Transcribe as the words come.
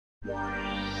Been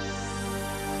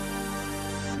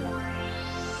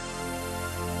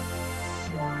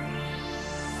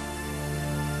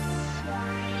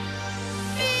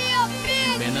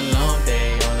a long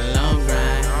day on a long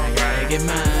grind. I gotta get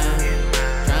mine.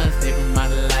 Tryna stay from my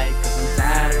life, cause I'm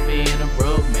tired of being a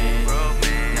broke man.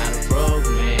 Not a broke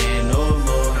man no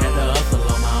more. Had to hustle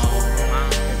on my own.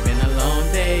 It's been a long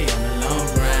day on a long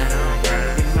grind. I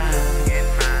gotta get mine.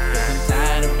 Cause I'm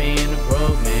tired of being a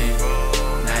broke man.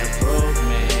 Not a broke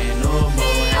man no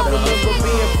more. I remember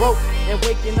being broke and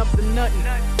waking up to nothing.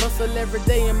 Hustle every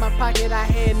day in my pocket, I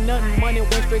had nothing. Money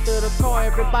went straight to the car,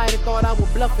 everybody thought I was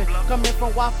bluffing. Coming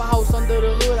from Waffle House under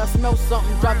the hood, I smelled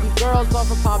something. Dropping girls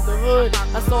off and popped the hood.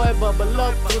 I saw it bubble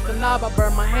up, with the knob, I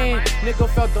burned my hand. Nigga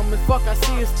felt dumb as fuck, I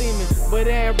see it steaming, but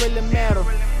it ain't really matter.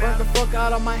 Burnt the fuck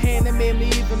out of my hand, it made me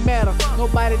even madder.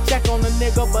 Nobody check on the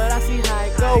nigga, but I see how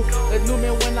it go. They knew me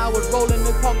when I was rolling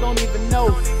the park, don't even know.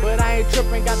 But I ain't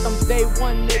tripping, got them day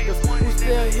one niggas who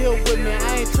still here with me,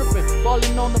 I ain't tripping.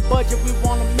 Ballin' on the budget, we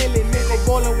want a million. Nigga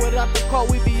rollin' without the car,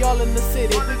 we be all in the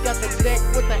city. We got the deck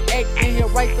with the egg in here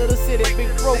right to the city. Big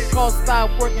broke car,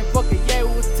 stop working, fuck it, yeah,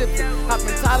 we was tipsy.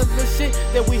 Hoppin' tired of this shit,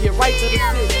 then we hit right to the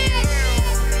city.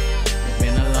 It's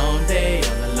been a long day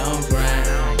on a long grind.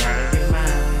 I gotta get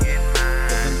mine.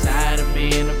 Cause I'm tired of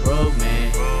being a broke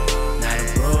man. Not a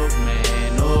broke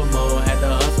man no more. Had to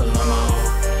hustle on my own.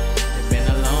 It's been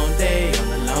a long day on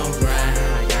a long grind.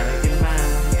 I gotta get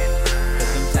mine.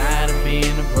 Cause I'm tired of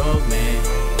being a broke man.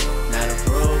 Not a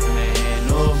broke man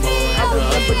no more. I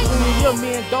remember junior year, me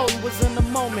and Dalton was in the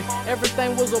moment.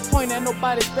 Everything was a point, ain't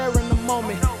nobody sparing the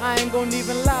moment. I ain't gonna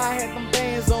even lie, I had them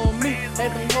bands on me,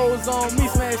 had them hoes on me,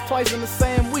 smashed twice in the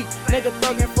same week. Nigga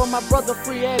thuggin' for my brother,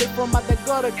 free addict from out that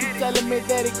gutter. Keep telling me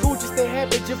that he Gucci, stay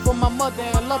happy just for my mother.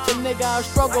 And love a nigga, I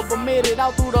struggle, but made it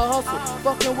out through the hustle.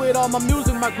 Fucking with all my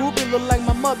music, my groupie look like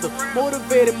my mother.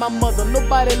 Motivated my mother,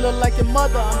 nobody look like your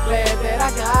mother. I'm glad that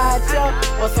I got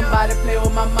ya. Or somebody play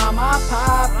with my mama, I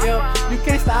pop ya. You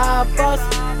can't stop us.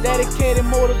 Dedicated,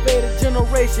 motivated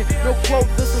generation. No quote,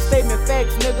 this a statement,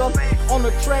 facts, nigga. On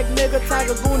the track, nigga.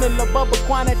 Tiger Goon and La Bubba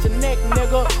Quan at your neck,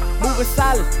 nigga. Moving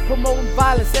silence, promoting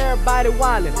violence, everybody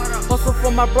wildin'. Hustle for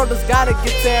my brothers, gotta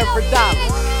get to every dollar.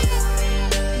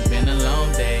 It's been a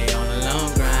long day on a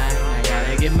long grind. I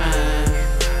gotta get mine.